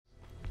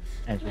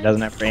and she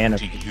doesn't have her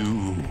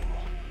anime.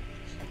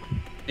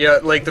 Yeah,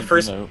 like the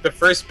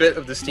first bit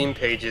of the Steam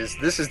page is,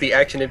 "This is the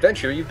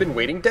action-adventure you've been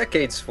waiting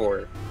decades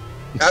for.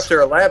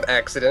 After a lab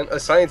accident, a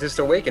scientist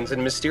awakens in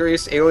a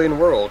mysterious alien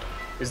world.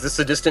 Is this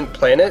a distant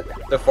planet,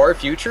 the far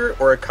future,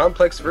 or a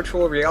complex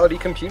virtual reality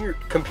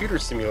computer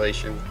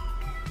simulation?"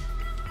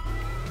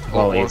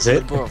 Well, is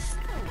it?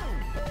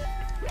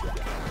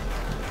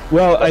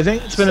 Well, I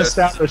think it's been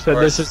established that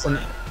this is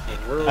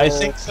I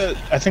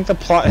think the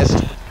plot is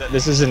that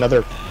this is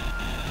another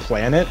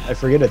planet. I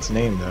forget its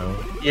name though.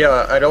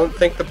 Yeah, I don't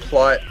think the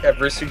plot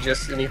ever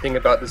suggests anything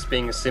about this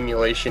being a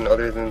simulation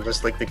other than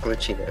just like the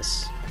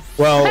glitchiness.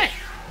 Well,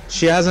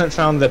 she hasn't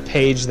found the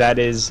page that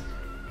is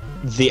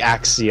the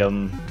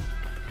Axiom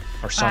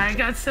or something. I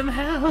got some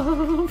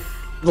help.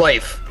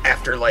 Life,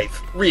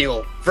 afterlife,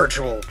 real,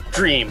 virtual,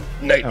 dream,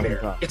 nightmare.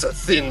 Oh, it's a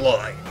thin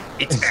line.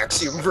 It's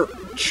Axiom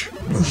Verge.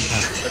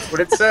 That's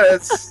what it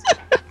says.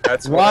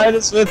 That's why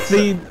is with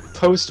the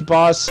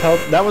post-boss help.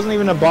 That wasn't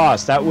even a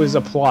boss. That was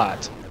a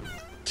plot.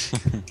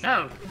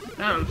 Oh,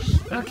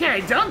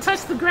 okay. Don't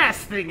touch the grass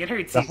thing. It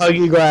hurts. The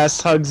huggy grass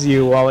hugs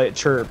you while it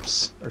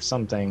chirps or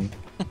something.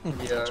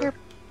 Yeah.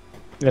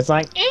 It's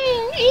like,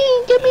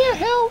 give me your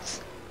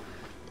health.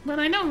 But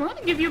I don't want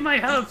to give you my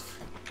health.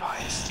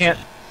 Guys,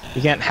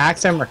 you can't hack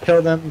them or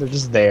kill them. They're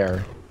just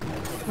there.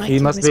 He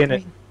must be in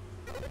it.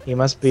 He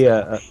must be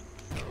a.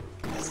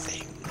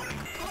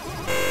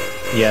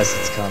 Yes,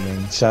 it's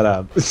coming. Shut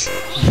up.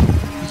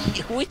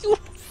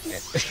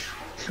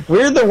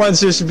 We're the ones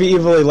who should be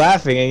evilly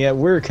laughing, and yet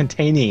we're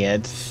containing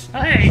it.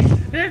 Hey,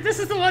 this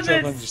is the one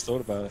that. I just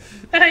thought about it.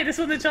 Hey, this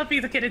one that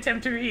Jumpy can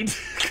attempt to read.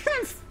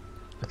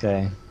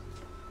 Okay.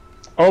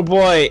 Oh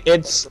boy,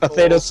 it's a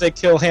Fatal Sick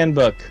Kill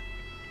handbook.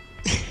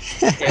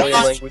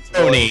 Alien language.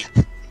 Tony.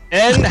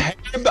 En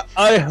heb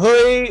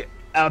ahoy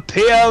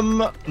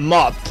PM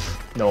mop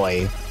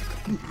noi.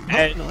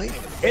 Noi.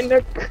 Oh,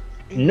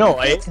 you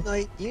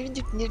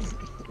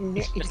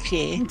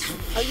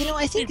know,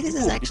 I think this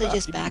is actually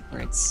just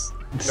backwards.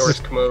 Norse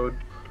commode.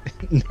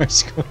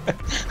 Norse commode.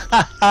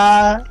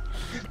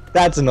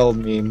 That's an old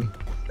meme.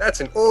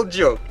 That's an old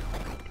joke.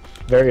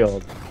 Very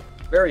old.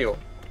 Very old.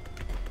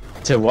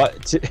 To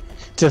what?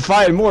 To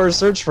find more,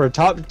 search for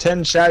top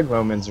 10 shag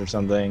moments or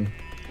something.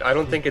 I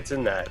don't think it's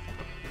in that.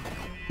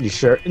 You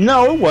sure?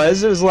 No, it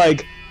was. It was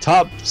like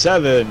top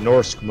 7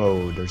 Norse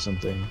mode or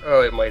something.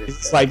 Oh, it might have.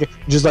 It's like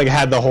just like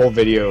had the whole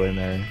video in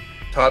there.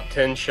 Top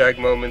 10 shag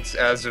moments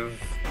as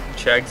of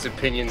Shag's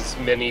opinions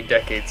many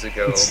decades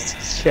ago.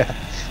 Yeah,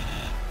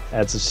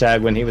 that's a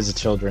shag when he was a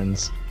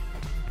children's.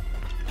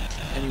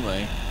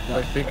 Anyway,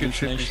 I think it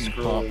should be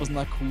scrolling. Wasn't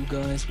that cool,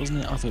 guys? Wasn't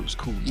it? I thought it was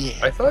cool. Yeah.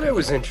 I thought it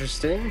was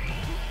interesting.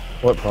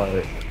 What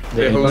part?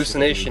 The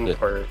hallucination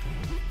part.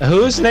 The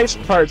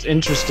hallucination part's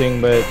interesting,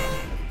 but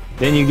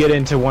then you get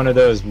into one of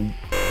those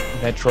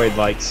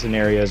Metroid-like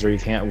scenarios where you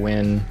can't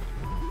win.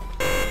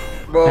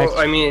 Well,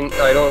 I mean,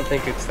 I don't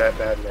think it's that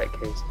bad in that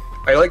case.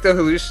 I like the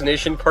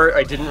hallucination part.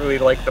 I didn't really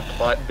like the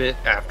plot bit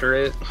after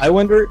it. I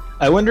wonder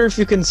if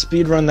you can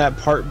speedrun that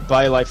part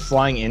by like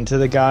flying into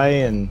the guy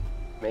and.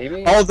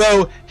 Maybe.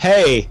 Although,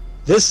 hey,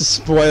 this is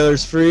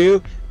spoilers for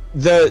you.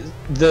 The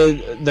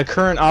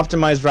current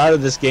optimized route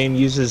of this game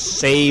uses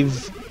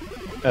save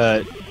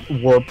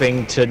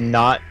warping to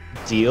not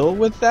deal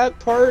with that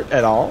part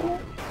at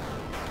all.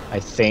 I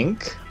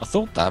think. I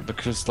thought that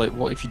because, like,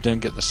 what if you don't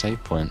get the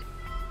save point?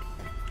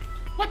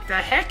 What the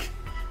heck?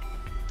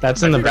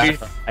 That's in the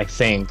background, I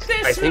think.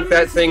 I think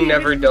that thing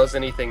never does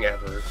anything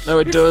ever. No,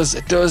 it does.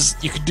 It does.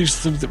 You could do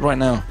something with it right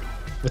now.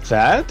 With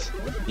that?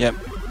 Yep.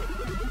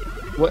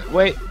 What?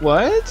 Wait,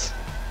 what?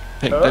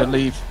 Don't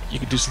leave. You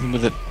could do something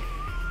with it.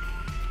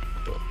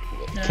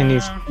 Can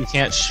you? You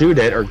can't shoot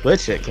it or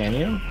glitch it, can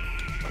you?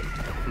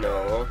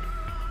 No.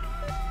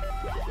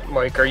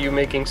 Mike, are you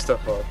making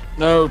stuff up?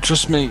 No,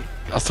 trust me.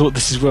 I thought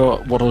this is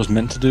what I was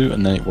meant to do,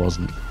 and then it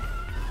wasn't.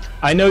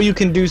 I know you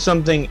can do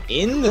something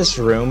in this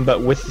room,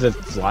 but with the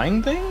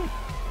flying thing?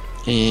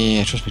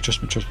 Yeah, trust me.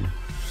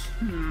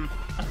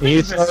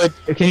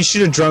 Can you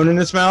shoot a drone in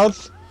its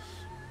mouth?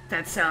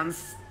 That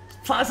sounds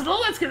plausible.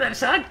 Let's give that a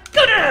shot.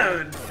 Go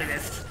down!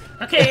 Finished.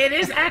 Okay, it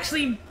is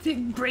actually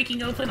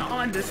breaking open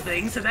on this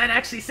thing, so that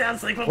actually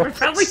sounds like what we're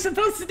probably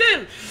supposed to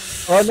do.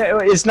 Well, no,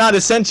 it's not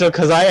essential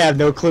because I have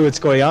no clue what's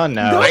going on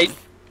now.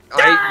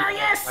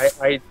 Yes!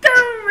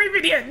 Go,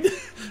 Minion!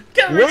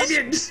 Go,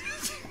 Minion!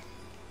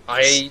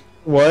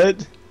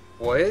 What?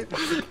 What?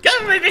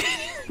 Go, Minion!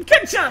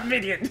 Good job,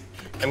 Minion!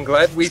 I'm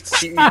glad we've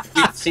seen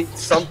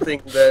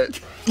something that.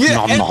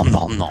 Yeah,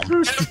 Nom.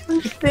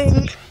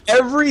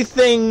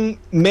 Everything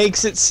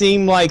makes it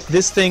seem like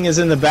this thing is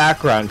in the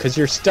background because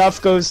your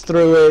stuff goes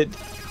through it.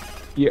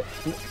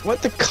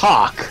 What the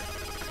cock?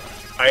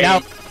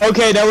 Now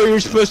what you're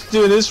supposed to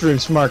do in this room,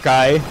 smart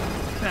guy?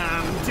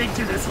 Dig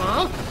through this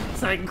wall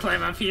so I can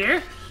climb up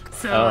here.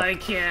 So I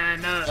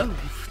can.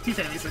 These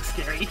enemies look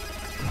scary.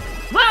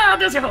 Wow,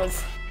 those are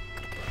holes.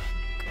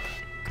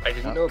 I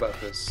didn't know about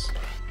this.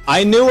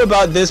 I knew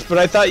about this, but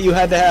I thought you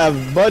had to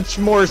have much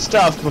more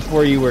stuff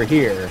before you were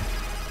here.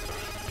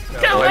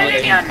 Go,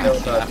 minion!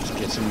 I have to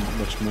get some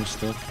much more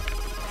stuff.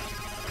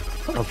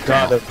 Oh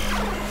god.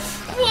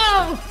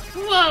 Whoa!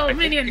 Whoa,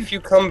 minion! If you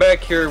come back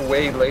here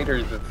way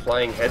later, the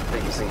flying head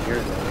thing isn't here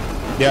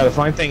though. Yeah, the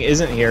flying thing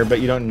isn't here,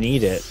 but you don't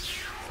need it.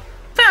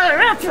 Power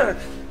up!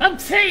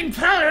 Obtain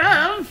power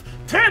of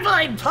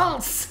Turbine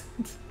Pulse!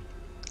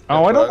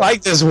 Oh, I don't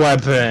like this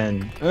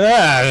weapon.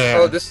 Ah,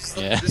 Oh, this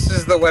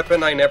is the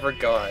weapon I never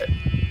got.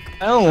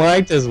 I don't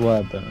like this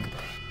weapon.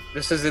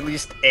 This is at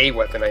least a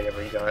weapon I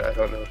never got. I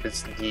don't know if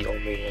it's the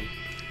only one.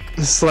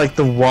 It's like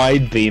the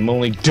wide beam,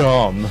 only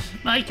dumb.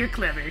 Mike, you're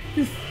clever.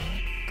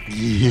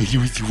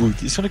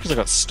 It's only because I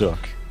got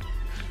stuck.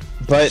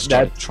 But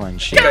that trying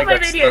shit.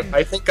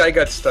 I think I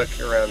got stuck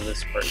around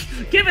this part.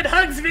 Give it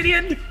hugs,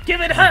 minion!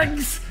 Give it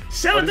hugs!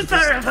 Show it the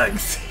power of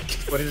hugs!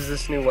 What does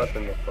this new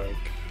weapon look like?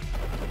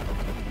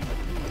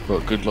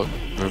 But good luck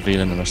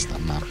revealing the rest of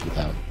that map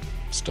without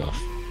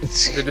stuff.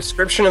 The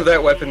description of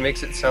that weapon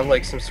makes it sound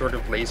like some sort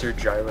of laser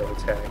gyro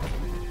attack.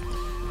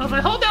 Well, if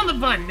I hold down the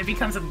button, it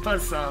becomes a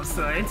buzzsaw of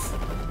sorts.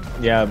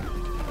 yeah.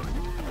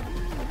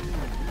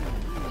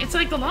 It's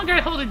like the longer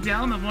I hold it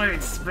down, the more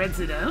it spreads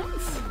it out.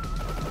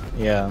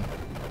 Yeah.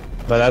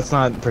 But that's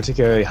not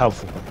particularly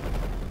helpful.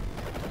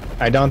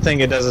 I don't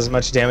think it does as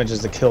much damage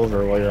as the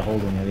Kilver while you're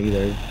holding it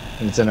either.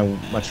 And it's in a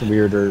much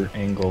weirder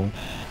angle.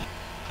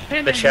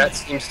 The chat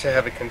seems to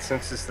have a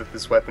consensus that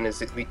this weapon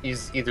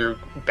is either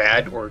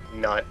bad or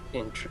not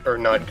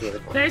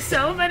good. There's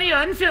so many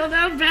unfilled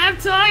out map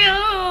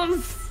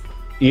tiles!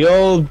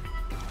 You'll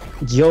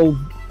just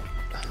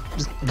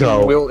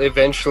go. We'll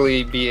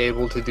eventually be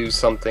able to do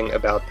something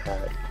about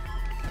that.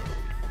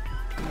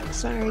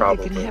 Sorry,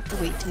 Probably. you're gonna have to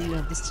wait till you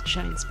have this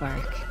shine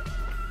spark.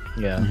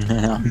 Yeah.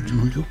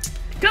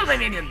 Go, my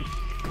minion!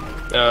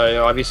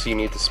 Obviously you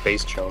need the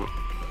space jump.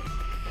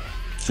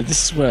 So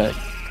this is where...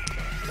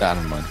 I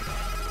don't mind.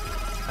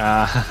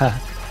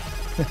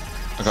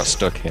 I got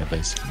stuck here,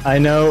 basically. I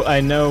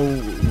know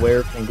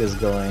where Pink is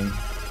going.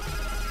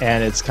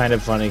 And it's kind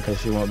of funny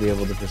because she won't be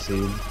able to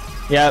proceed.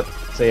 Yep,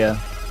 see ya.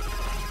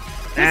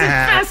 There's a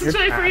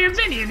passageway for your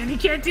minion and you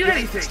can't do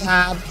anything!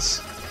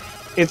 Tapped.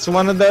 It's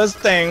one of those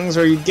things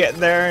where you get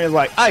there and you're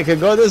like, I could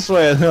go this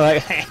way. And they're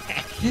like,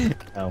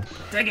 no.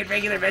 Dang it,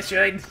 regular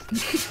Metroid.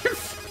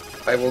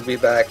 I will be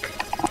back.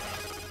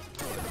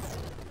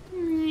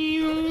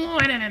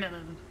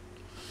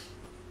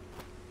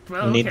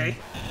 Well, okay.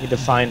 You need to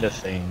find a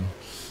thing.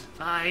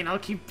 Fine, I'll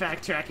keep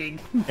backtracking.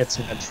 It's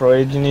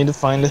Metroid, you need to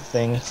find a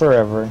thing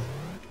forever.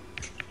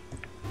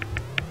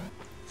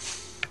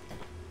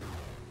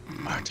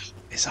 Marta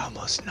is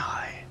almost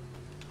nigh.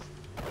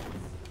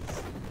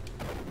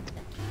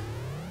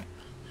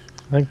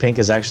 I think Pink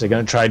is actually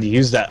going to try to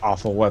use that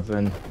awful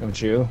weapon,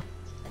 don't you?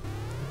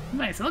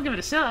 Might as well give it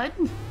a shot.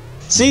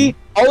 See?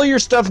 All of your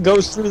stuff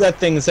goes through that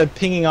thing instead of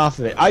pinging off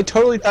of it. I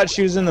totally thought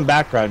she was in the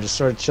background, just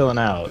sort of chilling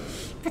out.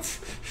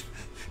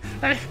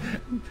 I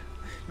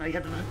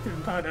got the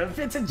thought of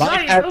it's a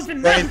giant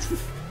open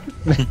mouth.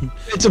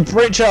 It's a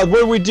brain child.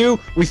 What do?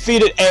 We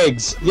feed it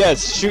eggs.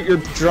 Yes, shoot your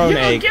drone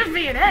egg. Give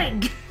me an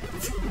egg.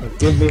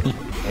 Give me an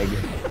egg.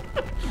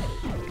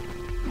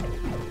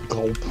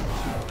 Gulp.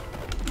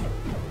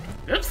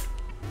 Oops.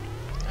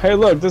 Hey,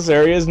 look, this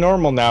area is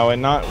normal now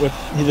and not with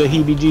the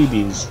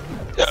heebie-jeebies.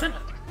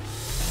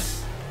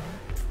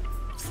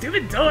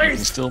 Stupid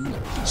doors.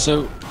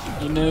 So,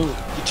 you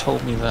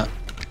told me that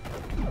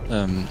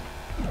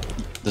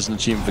there's an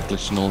achievement for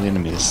glitching all the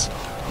enemies.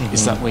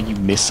 Is that where you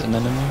miss an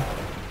enemy?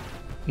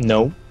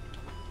 No.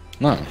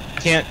 No.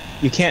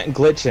 You can't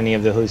glitch any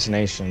of the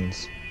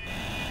hallucinations.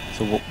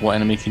 So what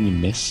enemy can you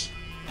miss?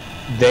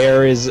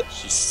 There is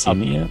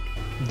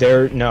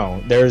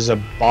there's a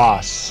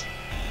boss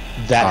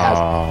that has.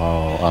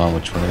 Oh, I know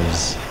which one it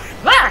is.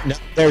 No,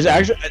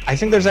 I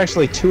think there's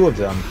actually two of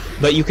them,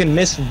 but you can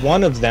miss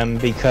one of them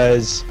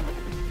because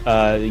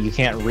you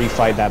can't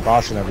refight that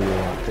boss whenever you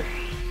want to.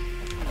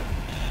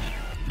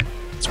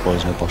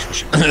 Spoils my boss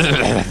rush.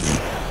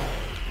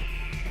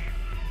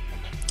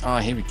 Oh,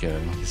 here we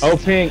go. Oh,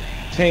 Pink,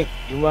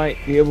 you might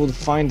be able to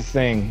find a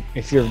thing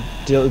if you're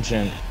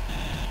diligent,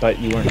 but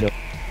you weren't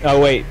diligent. Oh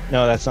wait,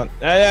 no, that's not.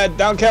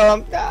 Don't kill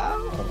him. No.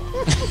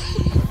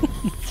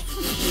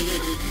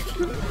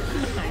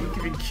 I'm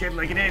giving kid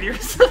like an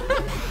aneurysm.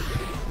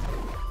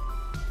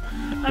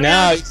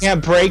 No, you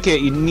can't break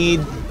it. You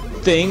need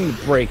thing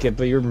to break it,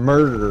 but you're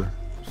murder.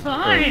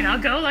 Fine, I'll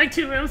go like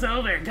 2 rooms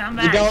over and come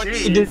back. You don't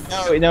need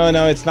to.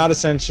 No, it's not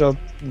essential.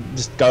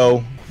 Just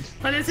go.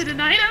 But is it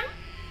an item?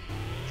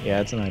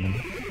 Yeah, it's an item.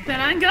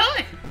 Then I'm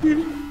going.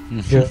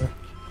 Yeah.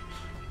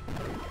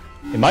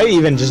 It might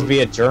even just be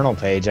a journal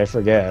page. I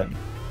forget.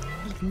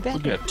 We're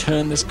gonna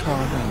turn this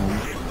car around.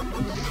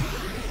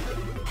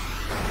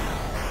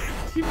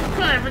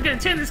 Fine, we're gonna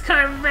turn this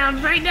car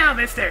around right now,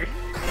 mister.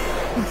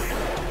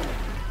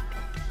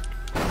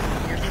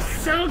 You're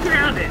just so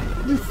grounded.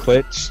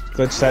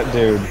 Glitch that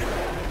dude.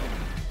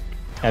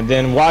 And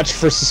then watch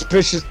for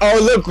suspicious. Oh,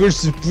 look, we're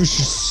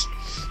suspicious.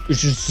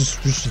 It's just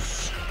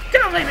suspicious.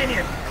 Get on my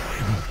minion.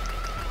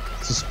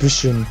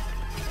 Suspicion.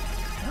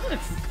 Oh,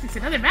 it's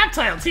another map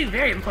tile too.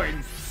 Very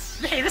important.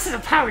 Hey, this is a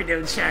power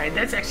node shard.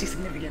 That's actually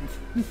significant.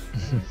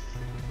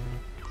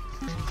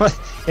 But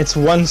it's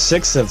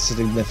 1/6 of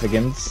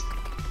significance.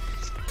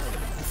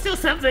 It's still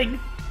something.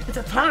 It's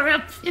a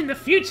power-up in the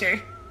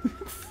future.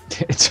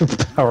 It's a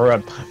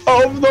power-up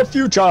of the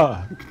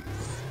future!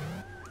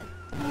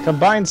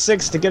 Combine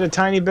 6 to get a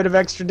tiny bit of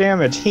extra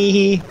damage. Hee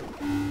hee.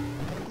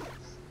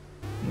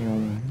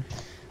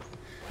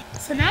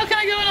 So now can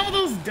I go in all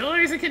those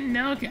doors?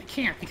 No, I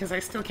can't because I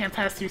still can't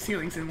pass through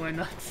ceilings and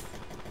whatnot.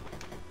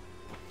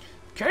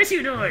 Curse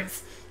you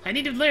doors! I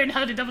need to learn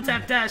how to double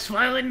tap dash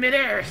while in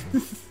midair.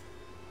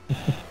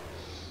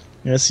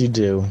 Yes, you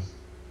do.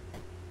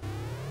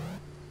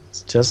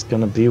 It's just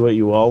gonna be what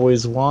you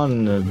always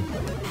wanted.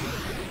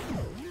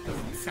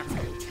 Sounds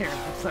like a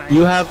terrible sign.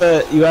 You have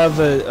a,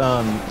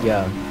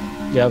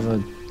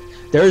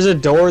 there's a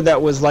door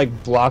that was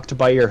like blocked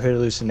by your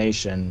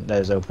hallucination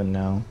that is open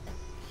now.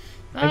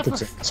 I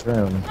think it's in this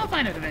room. I'll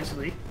find it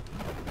eventually.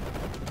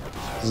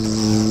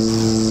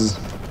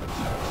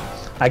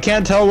 I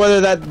can't tell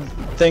whether that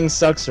thing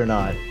sucks or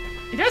not.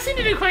 It does seem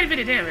to do quite a bit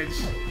of damage.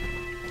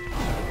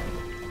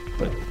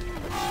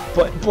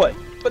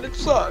 But it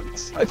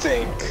sucks, I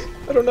think.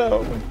 I don't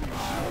know.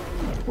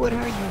 What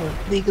are you, a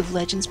League of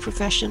Legends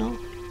professional?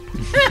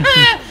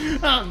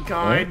 Oh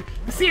god.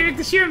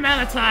 The sheer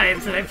amount of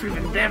times that I've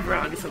proven them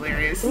wrong is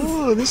hilarious.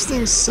 Oh, this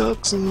thing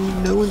sucks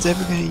and no one's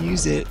ever gonna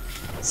use it.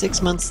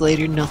 6 months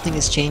later, nothing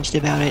has changed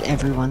about it.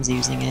 Everyone's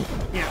using it.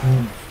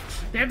 Yeah.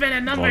 There have been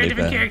a number of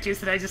different characters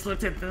that I just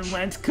looked at them and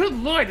went, good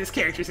lord, this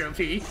character's OP.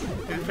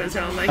 And because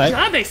I'm like,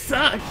 god, they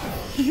suck.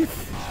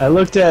 I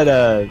looked at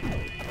their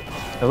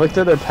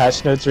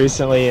patch notes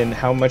recently, and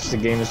how much the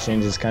game has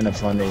changed is kind of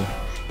funny.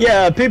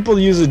 Yeah, people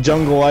use a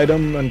jungle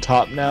item on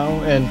top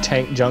now, and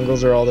tank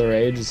jungles are all the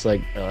rage. It's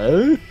like,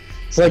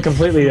 it's like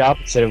completely the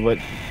opposite of what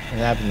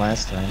happened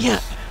last time.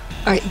 Yeah.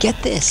 Alright,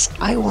 get this.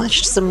 I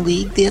watched some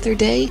League the other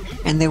day,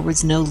 and there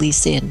was no Lee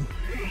Sin.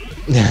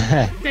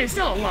 There's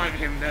still a lot of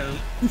him, though.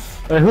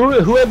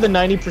 Who had the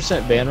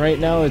 90% ban right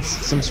now? It's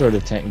some sort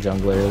of tank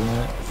jungler, isn't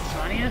it?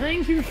 Sejuani, I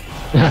think?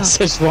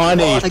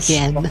 Sejuani!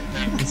 Again.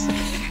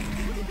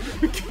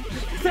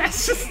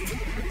 That's just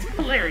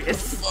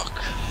hilarious.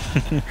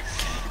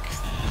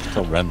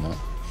 Tell Ren that.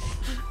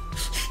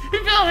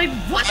 No, like,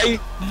 what?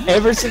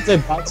 Ever since I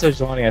bought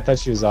Sejuani, I thought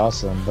she was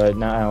awesome, but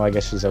now I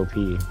guess she's OP.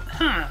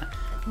 Huh.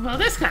 Well,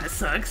 this kind of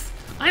sucks.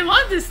 I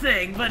want this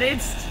thing, but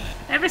it's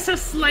ever so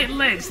slight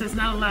ledge that's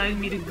not allowing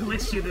me to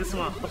glitch through this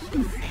wall.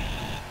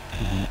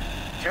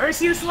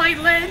 Curse you, slight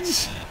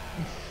ledge!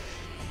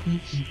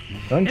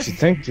 Don't you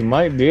think you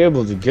might be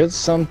able to get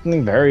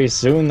something very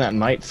soon that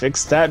might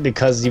fix that,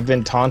 because you've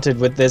been taunted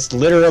with this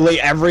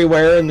literally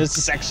everywhere in this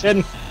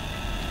section?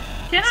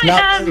 Can I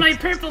have my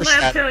purple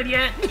lab coat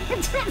yet?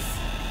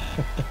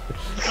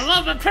 I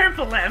love a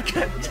purple lab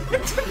coat.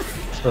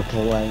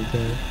 Purple lab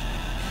coat.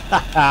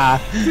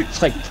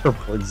 It's like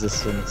purple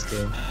exists in this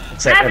game.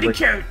 Gravity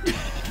coat!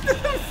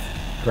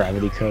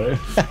 Gravity coat.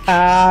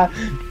 That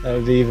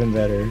would be even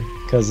better,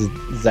 because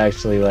it's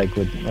actually like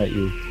would let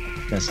you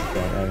mess with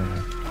that. I don't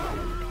know.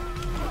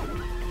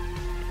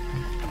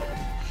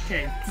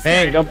 Okay.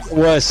 Hey, don't be a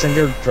wuss. Send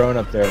your drone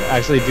up there.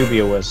 Actually, do be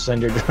a wuss.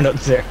 Send your drone up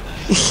there.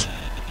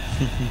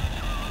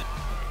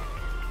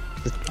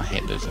 I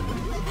hate those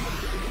enemies.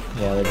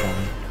 Yeah, they're dumb.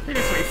 They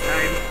just waste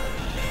time.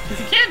 Because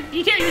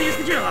you can't even use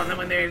the drill on them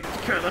when they're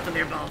curled up in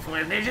their ball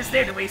form. They're just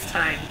there to waste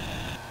time.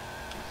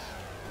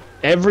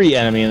 Every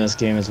enemy in this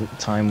game is a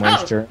time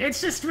waster. Oh, it's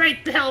just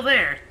right the hell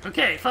there.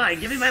 Okay, fine.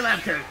 Give me my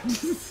lab coat.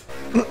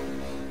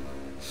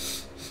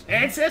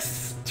 It's a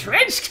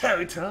trench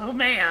coat. Oh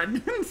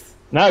man.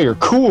 Now you're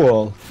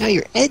cool. Now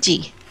you're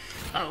edgy.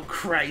 Oh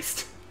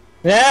Christ.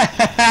 It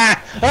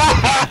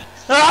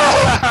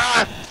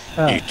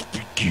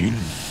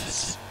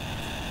begins.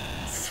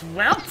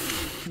 Well,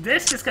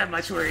 this just got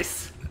much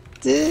worse.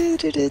 Yay!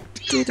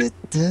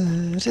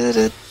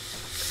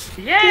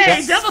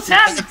 Double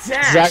tap the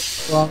dash!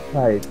 Exactly wrong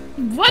height.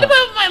 What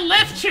about my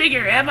left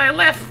trigger and my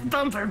left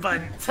bumper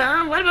buttons,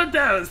 huh? What about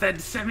those?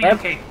 That's, I mean,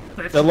 okay.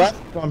 The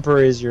left bumper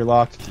is your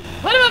lock key.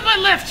 What about my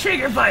left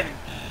trigger button?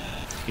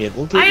 It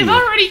will get I've you.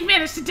 already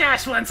managed to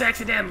dash once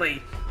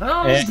accidentally.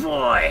 Oh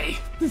boy.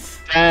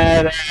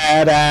 Da,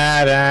 da,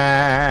 da,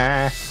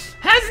 da.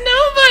 Has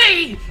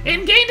nobody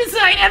in game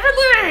design ever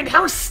learned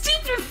how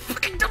stupid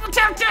fucking double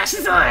tap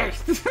dashes are?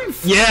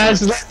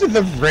 Yes, let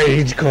the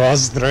rage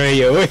course through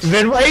you. We've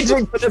been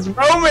waiting for this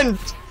moment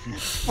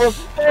for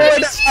 4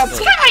 Jesus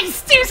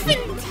Christ! There's been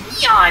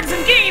eons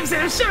of games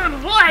that have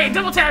shown why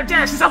double tap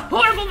dash is a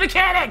horrible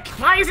mechanic.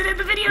 Why is it in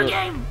the video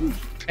game?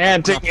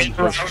 Panting in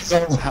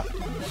arousal.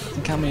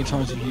 Think how many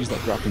times you've used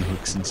that grappling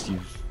hook since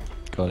you've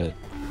got it.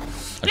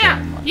 Okay,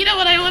 Yeah, you know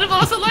what I would have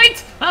also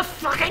liked? A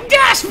fucking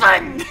dash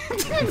button!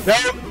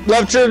 Nope,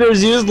 left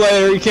trigger's used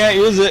later. You can't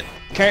use it.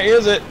 Can't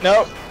use it.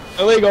 Nope,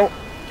 illegal.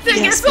 Then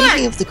Yeah, guess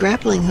speaking what? of the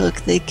grappling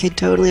hook, they could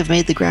totally have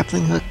made the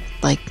grappling hook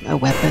like a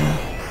weapon.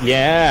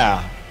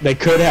 Yeah, they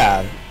could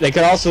have. They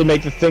could also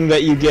make the thing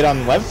that you get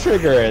on left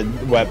trigger a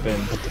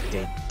weapon, but they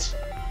didn't.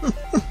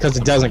 Because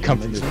it doesn't come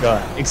from the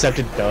gun, except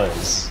it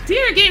does.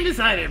 Dear game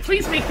designer,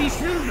 please make the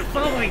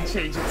following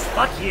changes.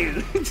 Fuck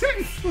you.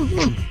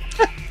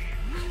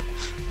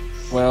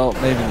 Well,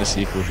 maybe in the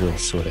sequel he'll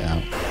sort it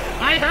out.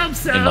 I hope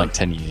so. In like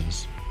 10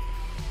 years.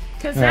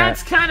 Because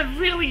that's kind of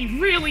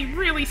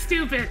really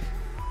stupid.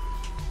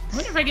 I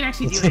wonder if I can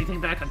actually do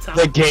anything back on top.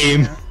 The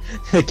game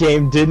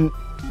didn't.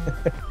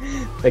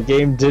 The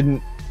game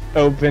didn't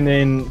open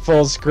in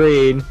full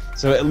screen,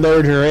 so it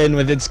lured her in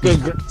with its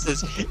good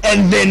graces,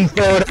 and then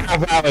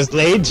 4.5 hours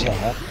later.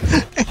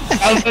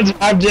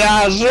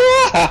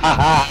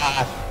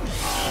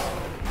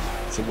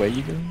 So where are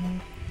you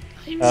going?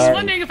 I'm just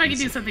wondering if I can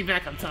do something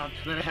back on top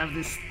now that I have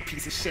this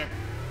piece of shit.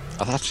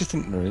 I actually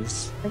think there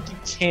is. I think you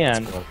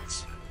can.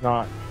 It's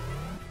not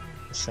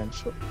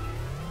essential.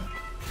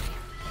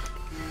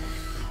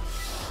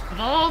 Of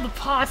all the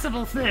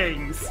possible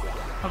things,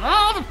 of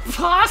all the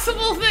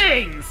possible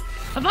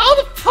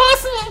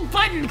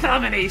button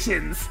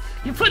combinations,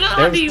 you put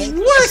on the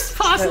worst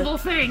possible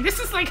thing. This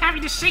is like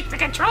having to shake the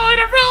controller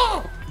to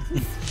roll.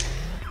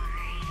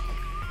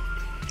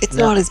 It's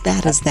not as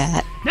bad as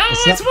that. No,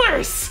 it's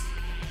worse.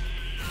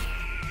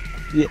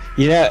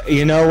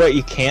 You know what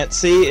you can't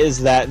see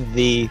is that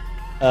the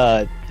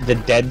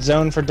dead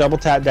zone for double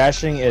tap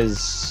dashing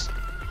is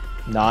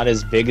not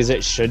as big as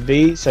it should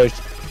be. So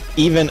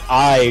even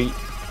I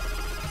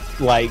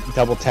like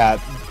double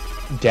tap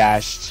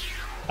dashed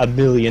a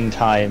million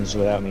times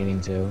without meaning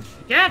to.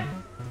 Yep.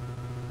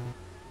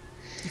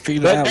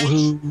 Figure that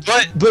out.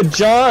 But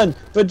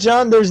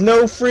John, there's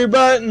no free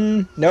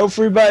button. No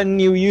free button.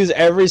 You use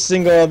every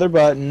single other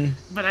button.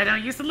 But I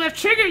don't use the left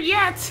trigger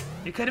yet.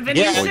 It could have been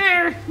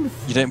easier.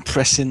 You don't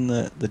press in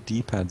the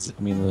D-pads.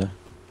 I mean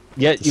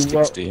the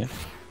sticks, do you?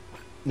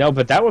 No,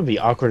 but that would be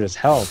awkward as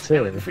hell too.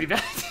 That would be pretty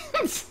bad.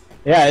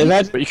 Yeah,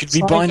 but you could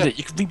rebind it.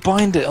 You could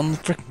rebind it on the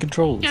frickin'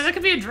 controls. Yeah, that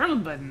could be a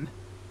drone button.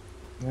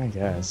 I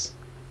guess.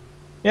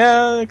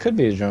 Yeah, it could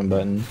be a drone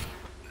button.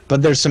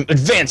 But there's some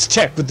advanced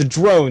tech with the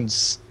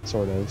drones,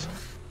 sort of.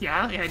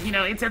 Yeah, you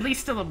know, it's at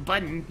least still a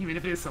button, even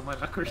if it is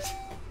somewhat awkward.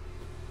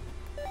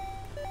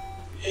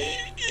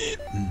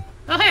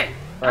 Oh hey,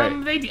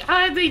 they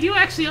do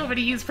actually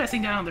already use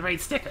pressing down on the right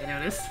stick. I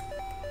noticed.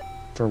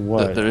 For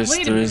what? There is.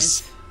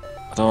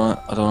 I don't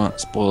want to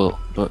spoil,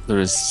 but there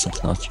is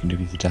something else you can do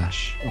with the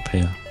dash up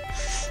here.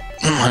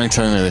 I'm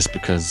telling you this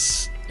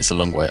because it's a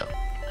long way up.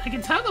 I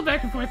can toggle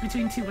back and forth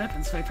between two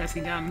weapons by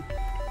pressing down.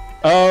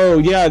 Oh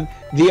yeah,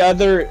 the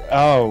other.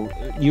 Oh,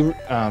 you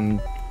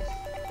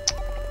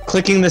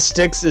clicking the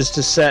sticks is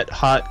to set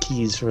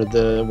hotkeys for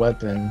the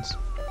weapons.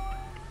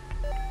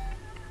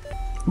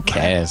 Who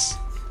cares?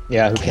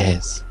 Yeah, who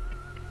cares?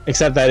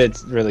 Except that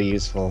it's really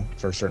useful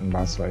for certain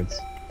boss fights.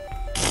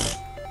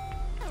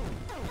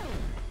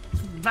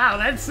 Wow,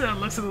 that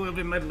looks a little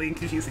bit muddly and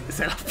confusing to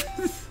set up.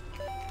 I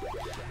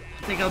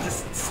think I'll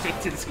just stick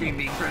to the screen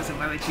being frozen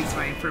while I choose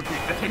my appropriate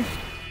weapon.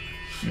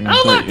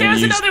 Oh look,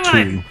 there's another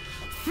one!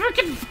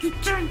 Frickin'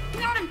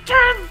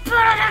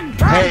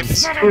 Hey,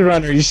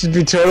 speedrunner, you should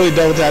be totally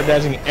double tap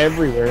dashing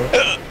everywhere.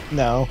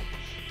 No.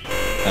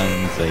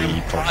 And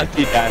they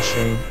probably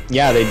dashing.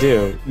 Yeah, they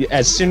do.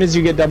 As soon as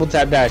you get double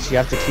tap dash, you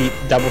have to keep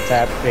double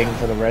tapping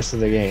for the rest of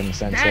the game,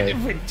 essentially.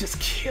 That would just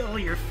kill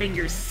your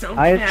fingers so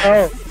I fast.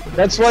 know.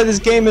 That's why this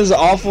game is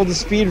awful to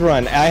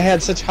speedrun. I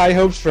had such high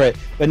hopes for it.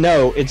 But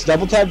no, it's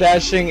double tap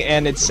dashing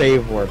and it's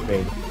save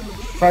warping.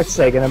 For fuck's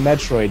sake, in a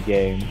Metroid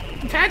game.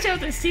 Patch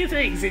out those two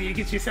things and you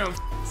get yourself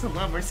a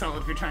lot more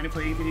solid if you're trying to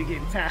play a video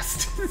game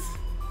fast.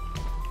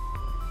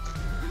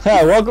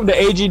 Welcome to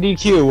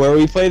AGDQ, where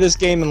we play this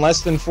game in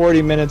less than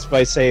 40 minutes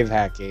by save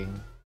hacking.